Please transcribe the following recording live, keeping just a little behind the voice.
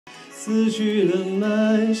思绪了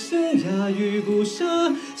满身哑语不沙，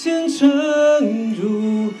前程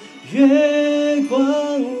如月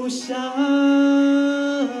光无瑕。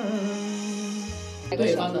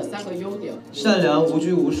对方的3个优点：善良、无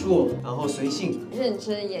拘无束，然后随性、认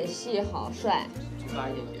真、演戏好、帅。抓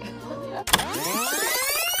一点点。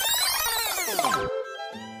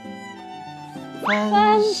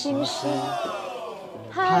烦心事，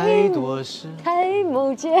太多事，太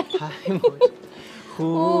某间，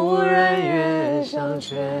忽然月上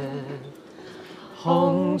圈，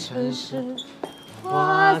红尘事，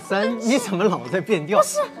花三。你怎么老在变调？不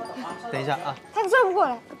是，等一下啊，他转不过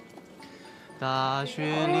来。大雪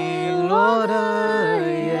零落的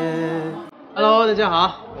夜。Hello， 大家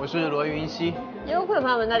好，我是罗云熙。优酷的朋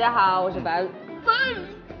友们，大家好，我是白。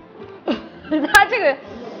他这个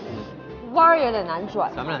弯儿有点难转。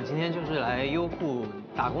咱们俩今天就是来优酷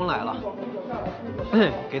打工来了，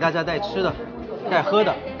给大家带吃的，带喝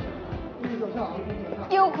的。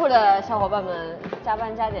优酷的小伙伴们加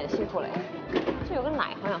班加点辛苦了呀！这有个奶，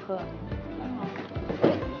好想喝。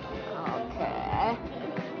OK。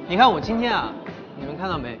你看我今天啊，你们看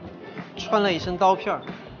到没？穿了一身刀片儿。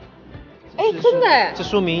哎，真的哎！这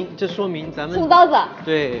说明咱们送刀子。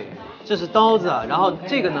对，这是刀子，然后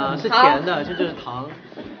这个呢是甜的，这就是糖。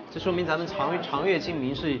这说明咱们长月烬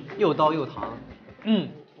明是又刀又糖。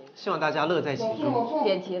希望大家乐在其中。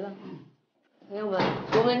点题了，朋友们，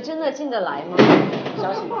我们真的进得来吗？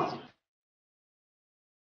小心自己。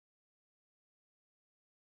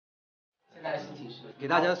现在心情是给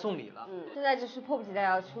大家送礼了。现在就是迫不及待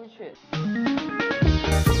要出去。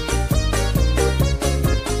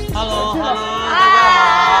Hello， 大家好。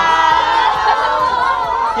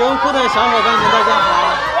优酷的小伙伴们，大家好。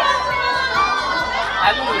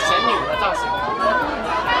还录神女的造型。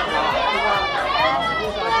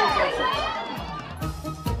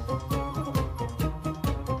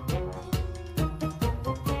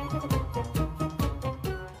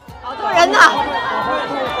好多人呐！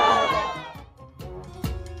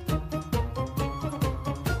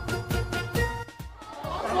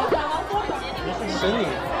神女，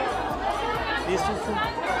李苏苏。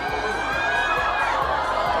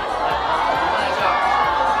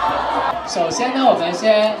首先呢，我们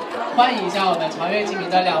先欢迎一下我们长月烬明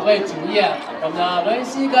的2位主演，我们的罗云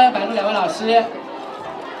熙跟白鹿2位老师。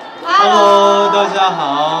Hello， 大家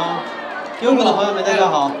好。优酷的朋友们，大家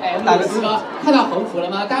好。哎，打个字。看到横幅了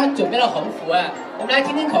吗？大家准备了横幅哎，我们来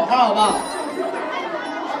听听口号好不好？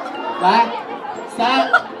来，3、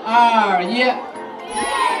2、1。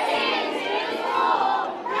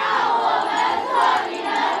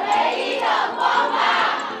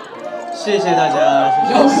谢谢大家，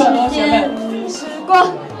谢谢。优酷同学们，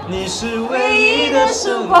你是唯一的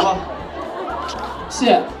神话。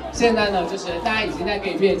是，现在呢，就是大家已经在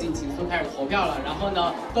给月经情愫开始投票了，然后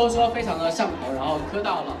呢，都说非常的上头，然后磕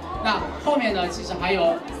到了。那后面呢，其实还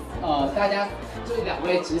有，大家这2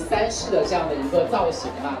位值3世的这样的一个造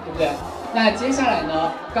型嘛，对不对？那接下来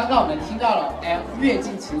呢，刚刚我们听到了，哎，月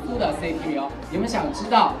经情愫的 CP 名，你们想知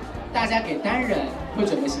道大家给单人会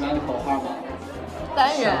准备什么样的口号吗？单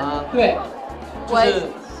人。对，就是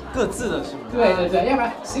各自的是吗？对，要不然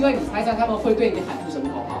西哥你猜一下他们会对你喊出什么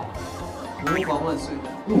口号？吾皇万岁！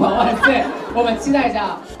吾皇万岁！我们期待一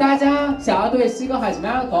下，大家想要对西哥喊什么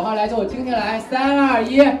样的口号来着？我听听来，3、2、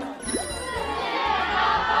1。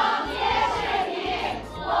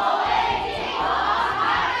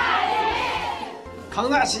扛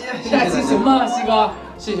大旗！扛大旗行吗，西哥？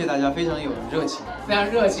谢谢大家，非常有热情，非常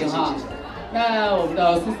热情哈。那我们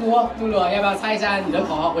的苏苏、露露，要不要猜一下你的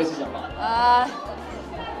口号会是什么？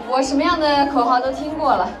我什么样的口号都听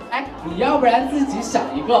过了。哎，你要不然自己想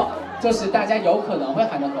一个，就是大家有可能会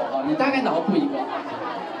喊的口号，你大概脑补一个。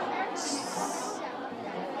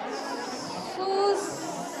苏，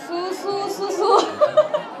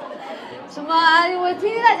什么？我听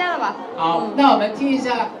听大家的吧。好，那我们听一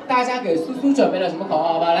下大家给苏苏准备了什么口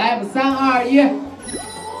号吧。来，3、2、1。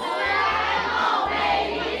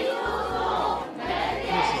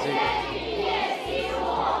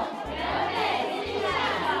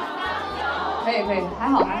可以，还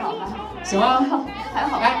好，行吗？还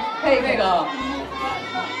好，来，可以那个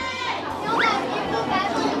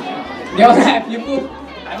牛奶皮肤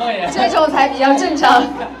白梦魇，这种才比较正常。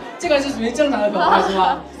这个是属于正常的口号是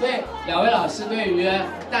吗？所以2位老师对于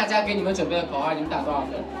大家给你们准备的口号，你们打多少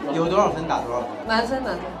分？有多少分打多少分？满分。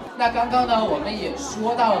那刚刚呢，我们也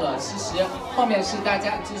说到了，其实后面是大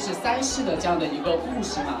家就是3世的这样的一个故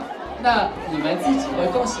事嘛。那你们自己会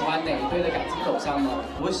更喜欢哪一对的感情走向呢？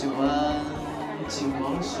我喜欢景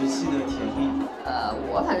王时期的甜蜜。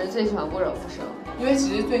我反正最喜欢波惹浮生，因为其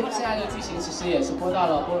实现在的剧情其实也是播到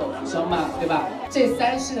了波惹浮生嘛，对吧？这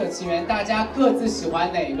3世的情缘，大家各自喜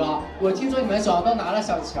欢哪个？我听说你们手上都拿了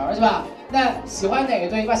小钱儿是吧？那喜欢哪个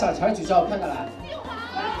队把小钱儿举手，看看来。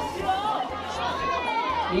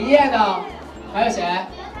明夜呢？还有谁？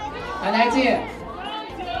南进。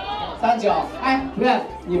39，哎，不是，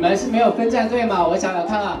你们是没有分战队吗？我想想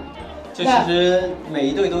看看。这其实每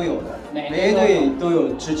一队都有的，每一队都有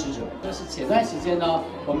支持者。就是前段时间呢，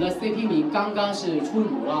我们的 CP 名刚刚是出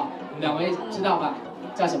炉了，2位知道吧？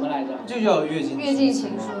叫什么来着？就叫月尽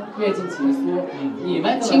情书。月尽情书。你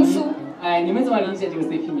们怎么情书？哎，你们怎么理解这个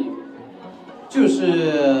CP 名？就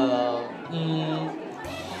是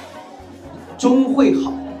终会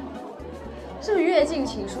好。是不是阅尽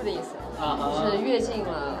情书的意思？就是阅尽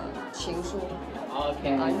了情书。OK。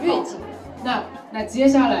阅尽。那接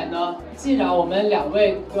下来呢？既然我们2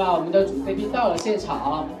位对吧，我们的主 CP 到了现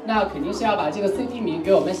场，那肯定是要把这个 CP 名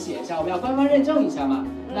给我们写一下，我们要官方认证一下嘛。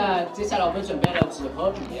那接下来我们准备了纸和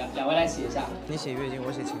笔，2位来写一下。你写月经，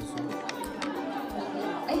我写情书。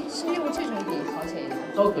哎，是用这种笔好写一点？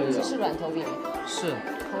都可以。这是软头笔吗？是。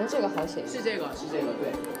好像这个好写。是这个，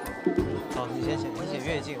对。好，你先写，你写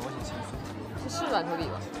月经，我写情书。这是软头笔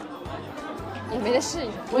吧？也没得试一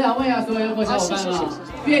下。我想问一下所有优酷小伙伴了，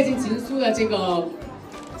月尽情书的这个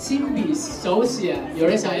亲笔手写，有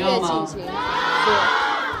人想要吗？对。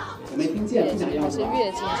我没听见，不想要。是月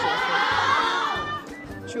尽情书。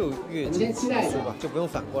就月尽。我们先期待一下吧，就不用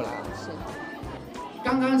反过来了。是。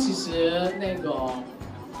刚刚其实那个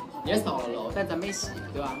也扫了楼，但咱没洗，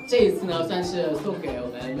对吧？这一次呢，算是送给我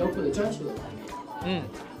们优酷的专属的产品。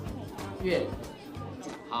月。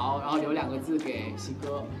好，然后留2个字给西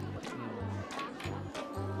哥。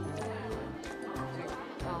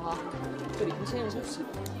好，这里不签是不是？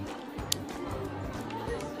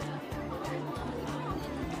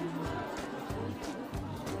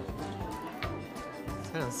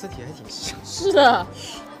咱俩字体还挺像。是的。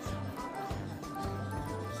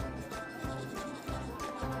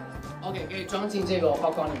OK， 可以装进这个画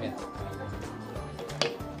框里面。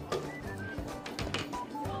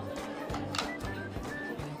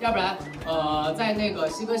要不然，在那个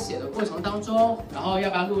西哥写的过程当中，然后要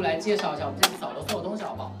不然露来介绍一下我们这次扫楼所有东西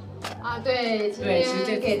好不好？对，今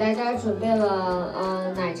天给大家准备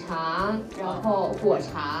了奶茶，然后果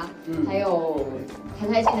茶，还有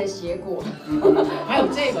台镜的斜果，还有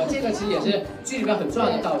这个其实也是剧里边很重要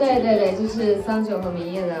的道具。对，就是39和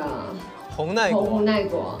明夜的红奈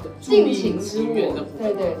果，定情之物。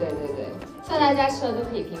对，希望大家吃了都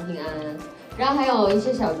可以平平安安。然后还有一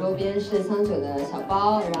些小周边是39的小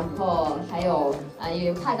包，然后还有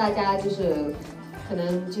也怕大家就是可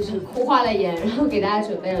能就是哭花了眼，然后给大家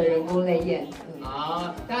准备了人工泪液。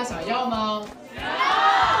大家想要吗？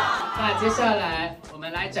那接下来我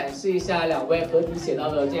们来展示一下2位合体写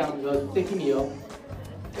到的这样一个 CP 名，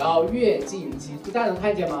然后月尽情书，大家能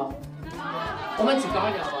看见吗？我们举高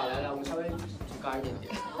一点好不好？来，我们稍微举高一点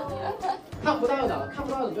点。看不到的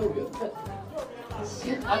没有缘分。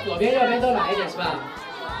左边右边都来一点是吧？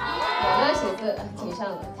我的写字挺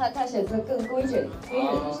像的，他写字更规整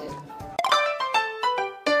一些。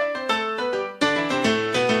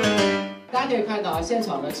大家可以看到现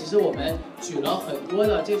场呢，其实我们举了很多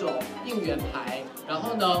的这种应援牌，然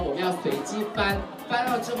后呢，我们要随机翻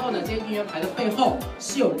了之后呢，这些应援牌的背后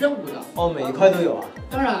是有任务的。每一块都有啊。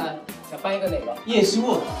当然，想翻一个哪个？叶希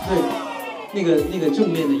沃，对，那个正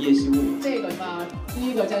面的叶希沃。这个是吗？第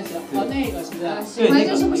一个站起来，那个是不是？喜欢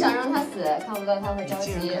就是不想让他死，看不到他会着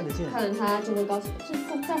急，看了他就会高兴。这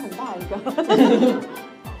再很大一个。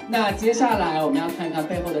那接下来我们要看一看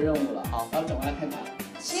背后的任务了。好，然后转过来看看。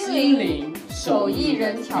心灵手艺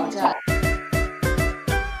人挑战。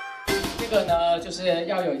这个呢，就是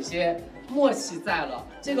要有一些默契在了。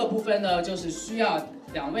这个部分呢，就是需要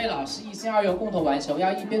2位老师一心2用共同完成，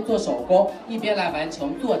要一边做手工，一边来完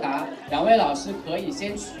成作答。2位老师可以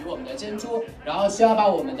先取我们的珍珠，然后需要把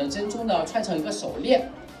我们的珍珠呢串成一个手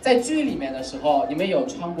链。在剧里面的时候，你们有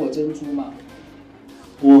穿过珍珠吗？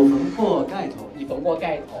我缝过盖头。你缝过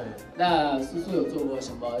盖头。那苏苏有做过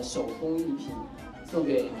什么手工艺品送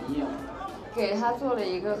给你有？给他做了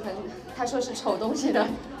一个他说是丑东西的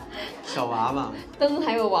小娃娃，灯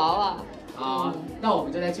还有娃娃。那我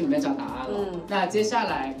们就在剧里面找答案了。那接下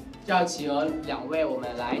来就要请2位我们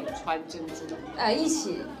来穿珍珠。一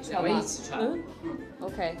起，2位一起穿。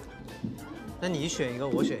OK。那你选一个，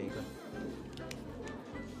我选一个。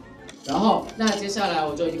然后，那接下来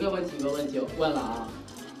我就一个问题问了啊。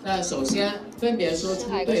那首先分别说出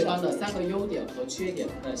对方的3个优点和缺点。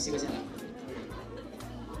西哥先来。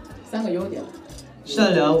3个优点：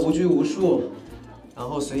善良、无拘无束，然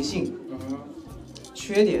后随性。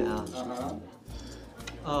缺点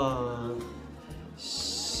啊，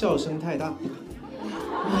笑声太大。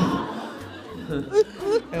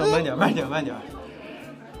哎呦，慢点，慢点，慢点。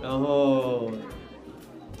然后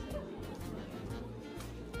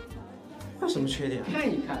还有什么缺点？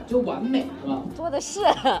看一看就完美是吧？多的是。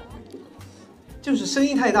就是声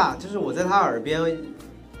音太大，就是我在他耳边，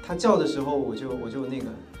他叫的时候我就那个。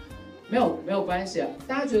没有关系，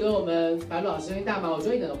大家觉得我们白鹿老师声音大吗？我觉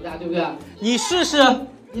得一点都不大，对不对？你试试，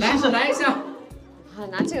来一下。啊，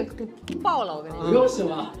拿这个爆了，我跟你说。不用是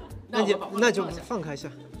吗？那就放开一下。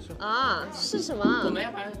啊，是什么？我们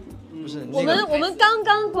要把不是我们刚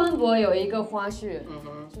刚官博有一个花絮，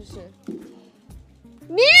就是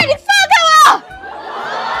你放开我！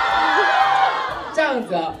这样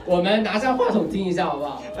子，我们拿上话筒听一下好不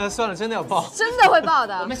好？算了，真的要爆，真的会爆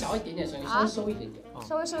的。我们小一点点声音，稍微收一点点。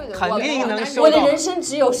稍微收一点，肯定能收到。我的人生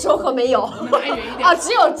只有收和没有。拿远一点。啊，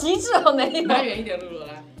只有极致和没有。拿远一点，露露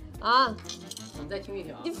来。啊，我们再听一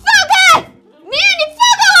听啊。你放开！你放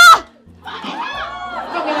开我！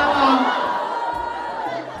放开他吗？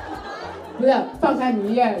不是，放开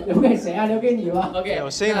你也留给谁啊？留给你吗 ？OK。有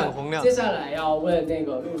声音很洪亮。接下来要问那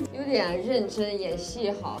个露露。有点认真，演戏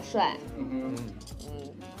好帅。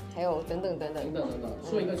还有等等，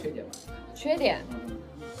说一个缺点吧。缺点。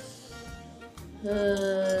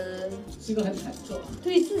是个很坦率。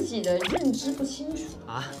对自己的认知不清楚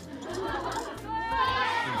啊。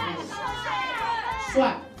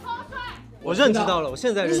帅。我认知到了，我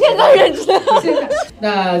现在认知。现在认知。现在。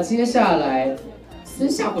那接下来，私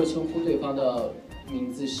下会称呼对方的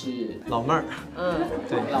名字是老妹儿。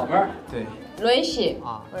对，老妹儿。对。罗云熙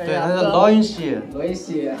啊，对，他叫罗云熙。罗云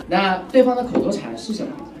熙。那对方的口头禅是什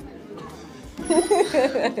么？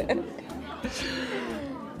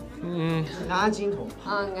眼睛痛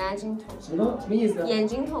啊，眼睛痛，什么意思？眼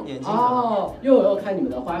睛痛。眼睛痛。哦，因为我有看你们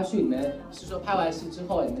的花絮，你们是说拍完戏之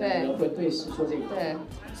后，你们两个人会对视说这个。对。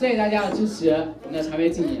所以大家要支持我们的长月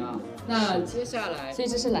烬明啊。那接下来，所以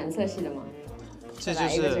这是蓝色系的吗？这就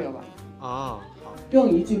是这个吧。啊，好。用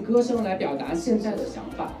一句歌声来表达现在的想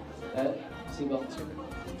法。西哥。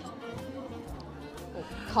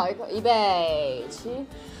考一考，预备起。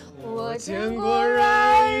我见过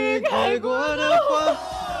软雨开过的花。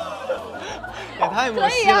也太默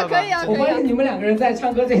契了吧！可以啊！我发现你们两个人在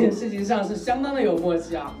唱歌这件事情上是相当的有默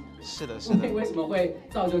契啊。是的。为什么会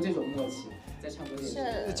造就这种默契？在唱歌这件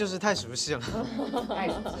事情。就是太熟悉了。太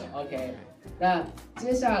熟悉了。OK。那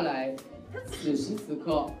接下来，此时此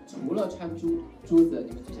刻，除了穿珠子，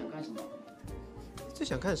你们最想干什么？最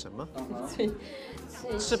想看什么？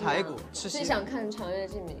吃排骨，吃。最想看长月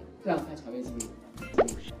烬明。最想看长月烬明。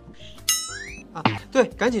啊，对，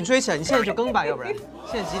赶紧追起来！你现在就更吧，要不然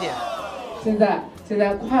现在几点？现在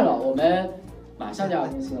快了，我们马上就要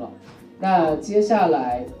更新了。那接下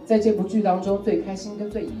来在这部剧当中，最开心跟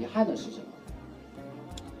最遗憾的是什么？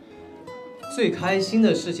最开心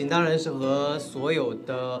的事情当然是和所有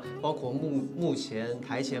的，包括幕前、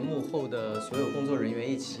台前、幕后的所有工作人员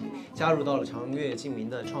一起加入到了长月烬明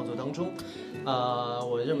的创作当中。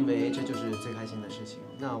我认为这就是最开心的事情。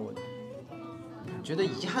那我觉得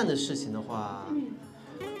遗憾的事情的话，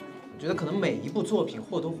我觉得可能每一部作品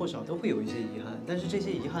或多或少都会有一些遗憾，但是这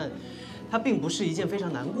些遗憾，它并不是一件非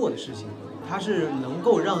常难过的事情，它是能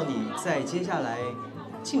够让你在接下来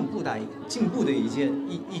进步的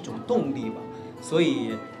一种动力吧。所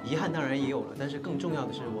以遗憾当然也有了，但是更重要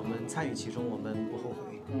的是我们参与其中，我们不后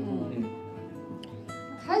悔。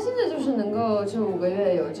开心的就是能够这5个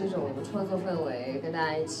月有这种创作氛围，跟大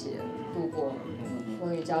家一起度过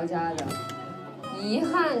风雨交加的。遗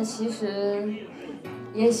憾其实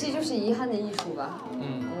演戏就是遗憾的艺术吧。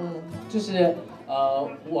就是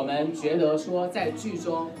我们觉得说在剧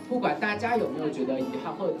中，不管大家有没有觉得遗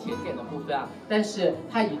憾或者甜点的部分啊，但是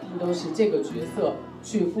它一定都是这个角色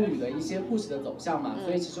去赋予的一些故事的走向嘛。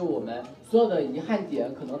所以其实我们所有的遗憾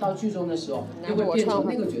点，可能到剧中的时候，就会变成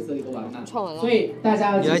那个角色的一个完满。所以大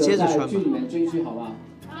家要记得在剧里面追剧，好不好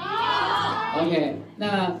 ？OK，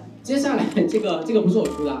 那接下来这个不是我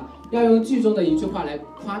出的，要用剧中的一句话来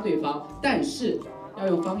夸对方，但是要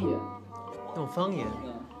用方言。用方言。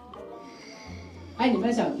哎，你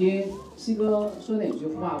们想听西哥说哪句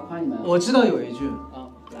话夸你们？我知道有一句啊，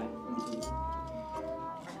来，我们听。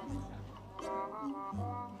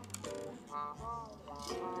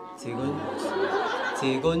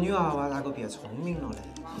这个女娃娃那个变聪明了嘞。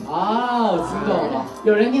哦，听懂了，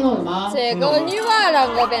有人听懂了吗？这个女娃那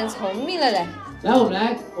个变聪明了嘞。来，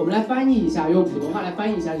我们来翻译一下，用普通话来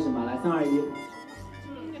翻译一下是什么？来，3、2、1。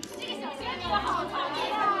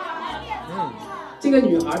这个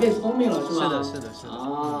女孩变聪明了是吗？是的。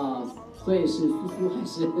啊，所以是苏苏还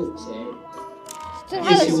是谁？这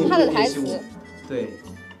是他的台词。对，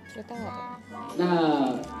这个大的。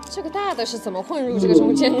那这个大的是怎么混入这个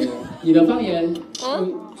中间的？你的方言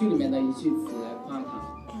用剧里面的一句词来夸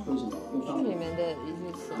他，为什么？用方言剧里面的一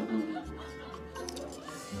句词。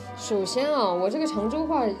首先啊，我这个常州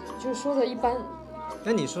话就说的一般。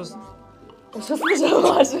那你说，我说四川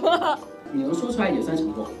话是吧？你能说出来也算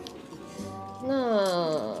成功。那，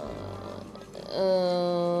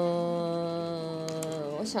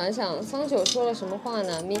我想一想，桑九说了什么话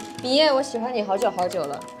呢？明夜，我喜欢你好久好久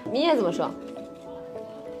了。明夜怎么说？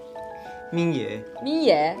明夜。明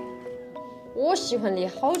夜，我喜欢你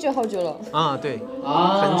好久好久了。啊，对，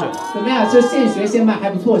啊，很准。怎么样？这现学现卖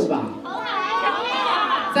还不错是吧？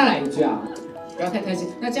再来一句啊！不要太贪心。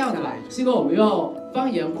那这样子吧，西哥，我们用方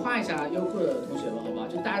言夸一下优酷的同学们，好不好？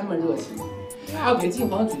就大家这么热情，要给晋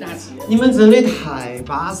皇举大旗。你们真的太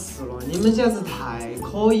巴适了，你们简直太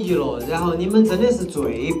可以了。然后你们真的是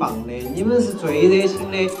最棒的，你们是最热情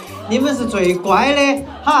的，你们是最乖的，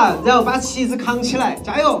哈！然后把旗子扛起来，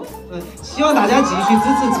加油！希望大家继续支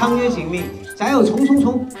持长月烬明，加油，冲冲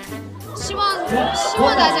冲！希望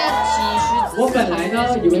大家继续。我本来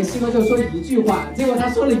呢以为西哥就说一句话，结果他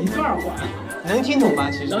说了一段话。能听懂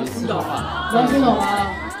吧？其实能听懂吗？能听懂吗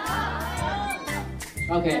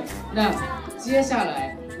 ？OK， 那接下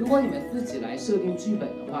来，如果你们自己来设定剧本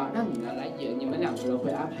的话，让你们来演，你们两个人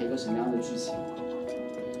会安排一个什么样的剧情？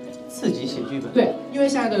自己写剧本。对，因为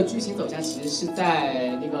现在的剧情走向其实是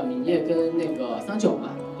在那个明夜跟那个桑九嘛，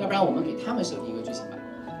要不然我们给他们设定一个剧情吧。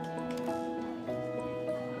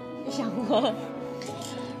你想过？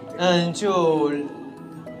就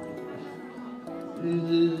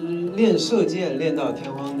练射箭练到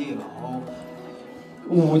天荒地老，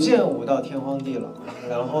舞剑舞到天荒地老，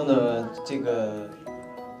然后呢，这个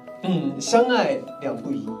相爱两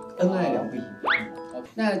不疑，恩爱两不疑。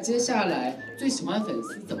那接下来最喜欢粉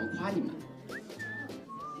丝怎么夸你们？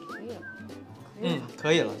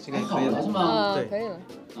可以了，这个也可以了，是吗？对，可以了。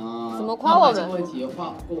啊，怎么夸我们？这个问题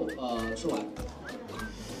说完。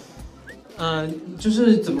就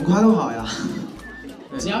是怎么夸都好呀。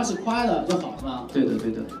只要是夸的就好，是吗？对的。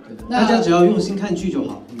大家只要用心看剧就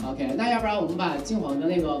好。OK， 那要不然我们把晋皇的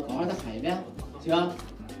那个口号再喊一遍，行？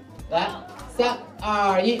来，3、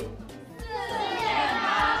2、1。4月高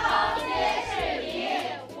峰皆是你，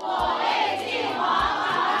我为晋皇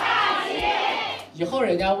而战旗。以后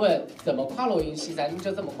人家问怎么夸罗云熙，咱们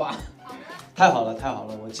就这么夸。太好了，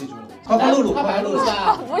我记住了。夸露露，夸白露是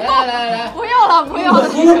吧？不要，来，不要了。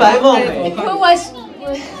肤白貌美。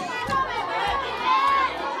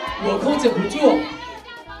我控制不住。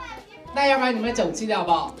那要不然你们整齐点好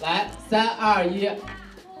不好？来，3、2、1。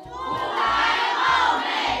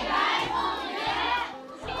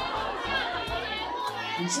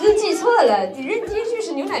你是不是记错了？你认第一句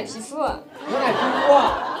是牛奶皮肤。牛奶皮肤。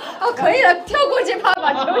哦，可以了，跳过这趴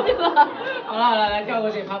吧，求你了。好了，来跳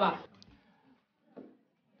过这趴吧。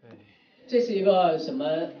这是一个什么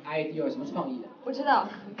idea， 什么创意？不知道，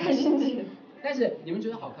看心情。但是你们觉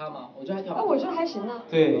得好看吗？我觉得还挺好看。我觉得还行呢。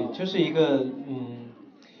对，就是一个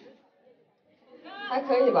还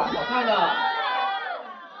可以吧。好看的。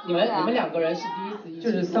你们两个人是第一次一起。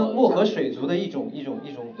就是像漠河水族的一种。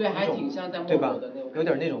对，还挺像在漠河的那种。有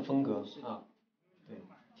点那种风格啊。对，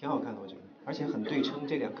挺好看的，我觉得，而且很对称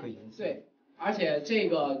这两颗银色。对，而且这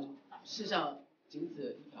个世上仅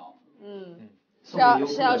此一条。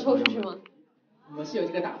是要抽出去吗？我们是有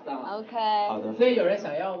这个打算啊。OK。好的。所以有人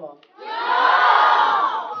想要吗？有。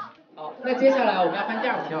好，那接下来我们要翻第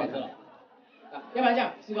二个牌子了。要不然这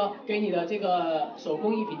样，西哥给你的这个手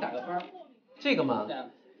工艺品打个分。这个吗？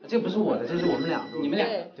这不是我的，这是我们俩的。你们俩。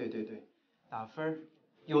对，打分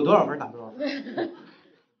有多少分打多少分。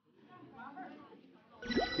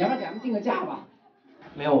要不然给他们定个价吧。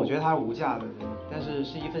没有，我觉得它是无价的，但是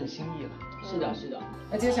是一份心意了。是的。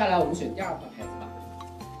那接下来我们选第二款牌子吧。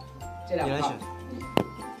这两款。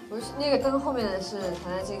不是那个灯后面的是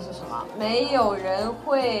弹弹镜是什么？没有人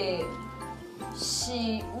会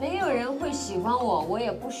喜欢我，我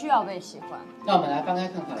也不需要被喜欢。那我们来翻开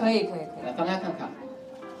看看。可以。来翻开看看，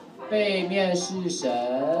背面是什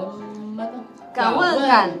么呢？敢问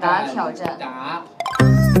敢答挑战。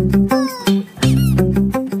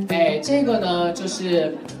这个呢就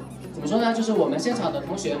是怎么说呢？就是我们现场的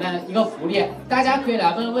同学们一个福利，大家可以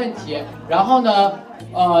来问问题，然后呢，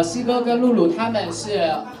西哥跟露露他们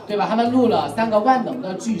是，对吧？他们录了3个万能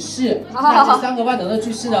的句式，那这3个万能的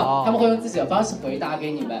句式呢，他们会用自己的方式回答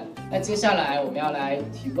给你们。那接下来我们要来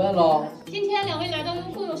提问喽。今天2位来到优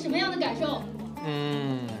酷有什么样的感受？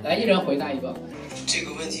来一人回答一个。这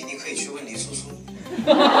个问题你可以去问李苏苏。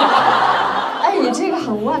哎，你这个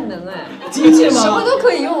很万能哎，机器吗？什么都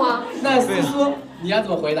可以用啊。那苏苏，你要怎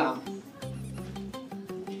么回答？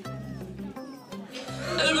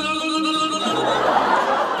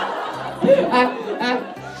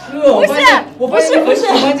我发现你很喜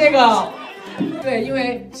欢这个。对，因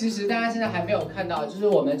为其实大家现在还没有看到，就是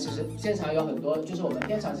我们其实现场有很多，就是我们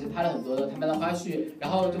片场其实拍了很多的他们的花絮，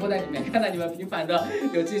然后就会在里面看到你们频繁的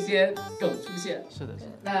有这些梗出现。是的。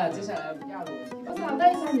那接下来第二个问题，我想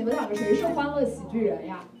问一下，你们两个谁是欢乐喜剧人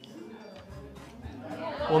呀？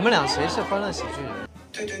我们俩谁是欢乐喜剧人？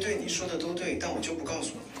对，你说的都对，但我就不告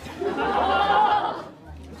诉你。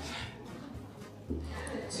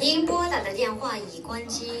您拨打的电话已关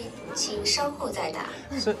机，请稍后再打。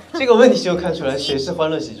这个问题就看出来谁是欢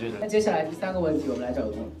乐喜剧人。那接下来第三个问题，我们来找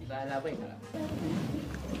个来问一下来。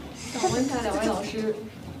想问一下两位老师，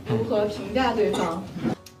如何评价对方？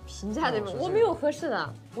评价对方，我没有合适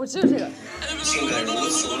的，我只有这个。性感如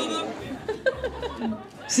此问我。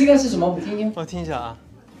西哥是什么？我们听听。我听一下啊。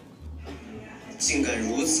竟敢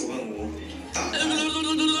如此问我，大胆！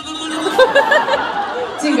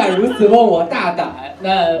竟敢如此问我，大胆！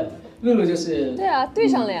那露露就是。对啊，对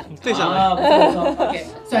上了呀。对上了。不错 ，OK，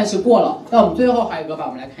 算是过了。那我们最后还有一个吧，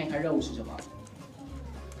我们来看一看任务是什么。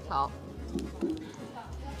好。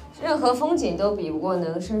任何风景都比不过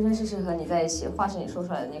能生生世世和你在一起。话是你说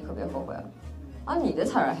出来的，你可别后悔了。啊，你的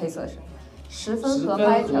词儿黑色是10分合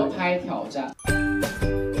拍挑战。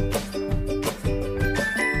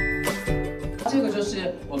这个就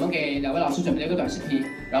是我们给两位老师准备了一个短视频，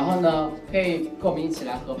然后呢，可以跟我们一起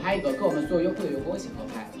来合拍一个，跟我们所有优酷的员工一起合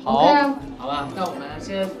拍。好，好吧，那我们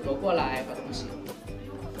先挪过来把东西。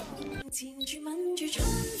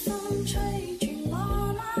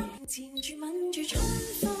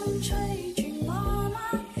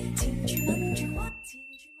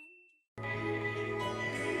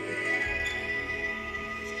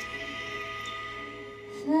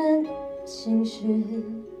繁星是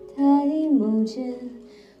太眸间，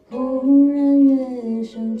忽然月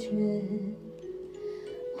上缺。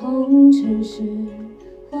红尘是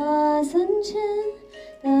花三千，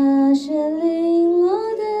大雪零落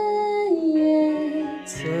的夜。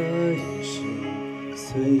侧影是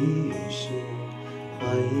随缘是，怀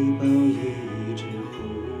抱一只蝴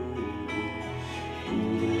蝶。蝴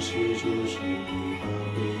蝶是注视你，把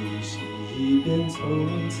回忆洗一遍，从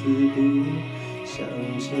此不相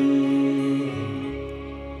见。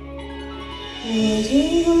我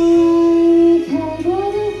经过雨开过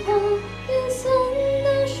的花，颜色的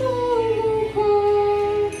说不话，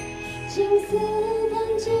青丝盘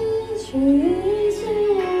结，却一随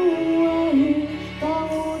无望，到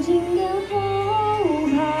无尽的后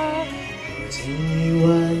怕。经万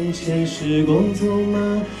千时光走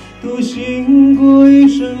马，独行过一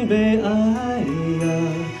生悲哀呀。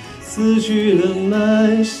撕去了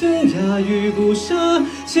满身压抑不下，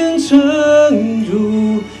前程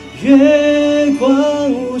如月光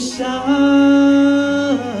无暇。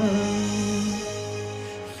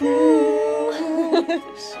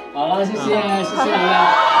好了，谢谢两位。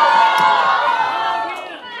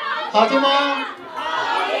好听吗？好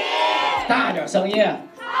听。大点声音。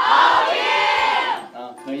好听。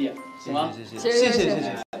啊，可以，行吗？谢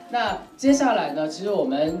谢。那接下来呢，其实我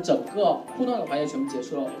们整个互动的环节全部结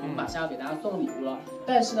束了，我们马上要给大家送礼物了。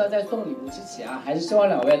但是呢，在送礼物之前啊，还是希望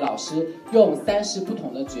两位老师用30不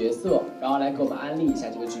同的角色，然后来给我们安利一下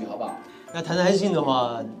这个剧，好不好？那谈谈性的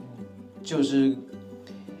话，就是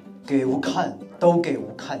给无看，都给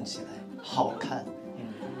无看起来，好看。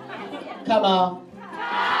看吗？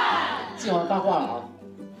看。静雯发话了啊！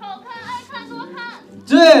好看，爱看多看。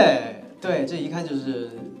对，这一看就是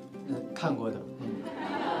看过的。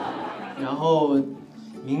然后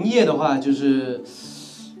明夜的话就是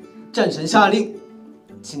战神下令，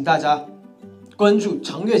请大家关注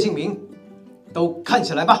长月烬明，都看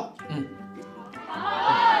起来吧。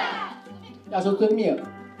要说遵命。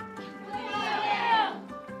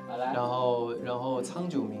好来。然后苍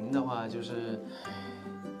九明的话就是，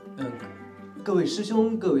各位师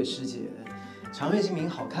兄各位师姐，长月烬明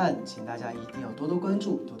好看，请大家一定要多多关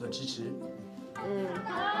注，多多支持。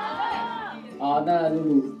好，那露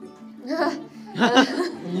露。你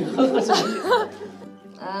呵呵什么意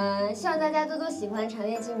思？希望大家多多喜欢长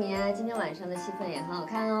月烬明啊！今天晚上的戏份也很好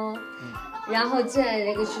看哦。然后既然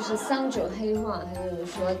这个就是桑酒黑话，还有人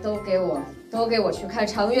说都给我去看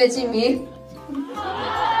长月烬明。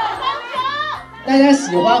大家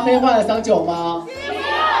喜欢黑化的桑酒吗？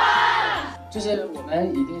就是我们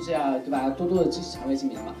一定是要对吧，多多的支持长月烬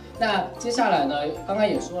明嘛。那接下来呢，刚刚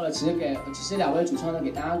也说了，其实两位主创呢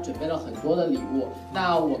给大家准备了很多的礼物。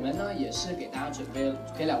那我们呢也是给大家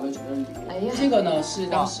给两位准备了礼物。哎呀，这个呢是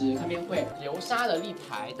当时看片会流沙的立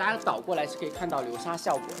牌，大家倒过来是可以看到流沙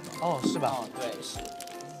效果的。哦，是吧？哦，对，是。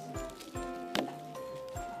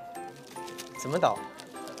怎么倒？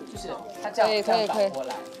就是它这样倒过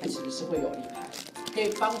来，它其实是会有力拍，可以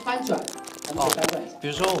翻转，咱们可以翻转一下。比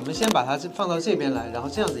如说，我们先把它放到这边来，然后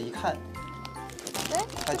这样子一看，哎，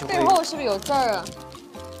它就会。背后是不是有字儿啊？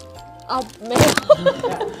啊，没有。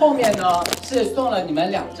后面呢是送了你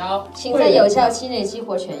们2张，请在有效期内激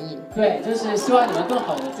活权益。对，就是希望你们更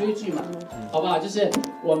好的追剧嘛，好不好？就是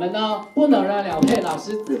我们呢不能让2位老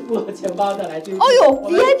师自付钱包的来追剧。哦呦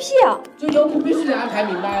 ，VIP 啊！就优酷必须得安排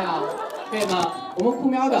明白啊，可以吗？我们酷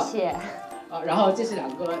喵的。谢谢。然后这是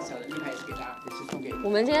2个小的立牌，也是给大家，也是送给你。我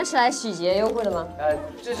们今天是来喜结优惠的吗？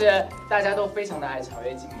就是大家都非常的爱长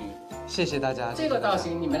月烬明。谢谢大家。这个造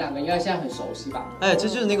型你们2个应该现在很熟悉吧？哎，这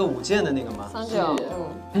就是那个舞剑的那个吗？39，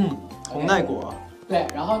红奈果。对，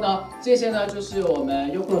然后呢，这些呢就是我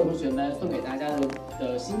们优酷的同学们送给大家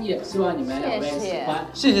的心意，希望你们2位喜欢。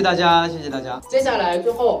谢谢大家，谢谢大家。接下来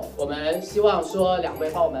最后，我们希望说2位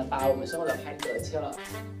帮我们把我们身后的牌子切了。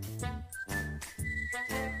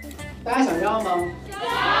大家想要吗？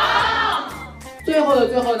最后的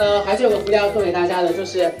最后呢，还是有个福利要送给大家的，就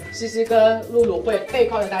是西西跟露露会背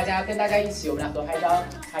靠着大家，跟大家一起，我们俩合拍一张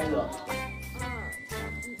拍子。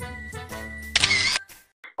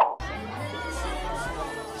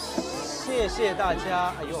谢谢大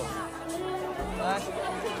家，哎呦，来，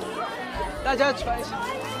大家传一下。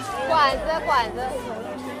管子，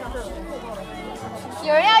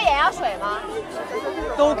有人要眼药水吗？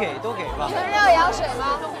都给吧。有人要眼药水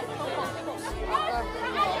吗？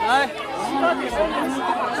来，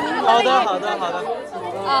好的。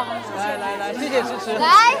啊，来，谢谢支持。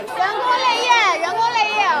来，人工泪液，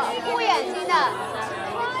护眼睛的，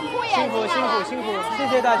辛苦，谢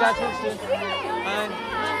谢大家支持。哎，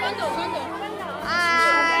哎，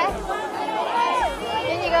给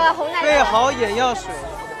你个红奶。备好眼药水。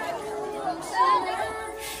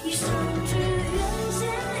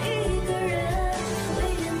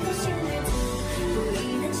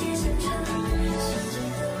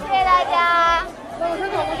谢谢大家，我先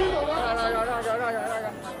走，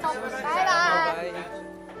拜拜，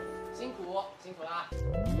辛苦啦。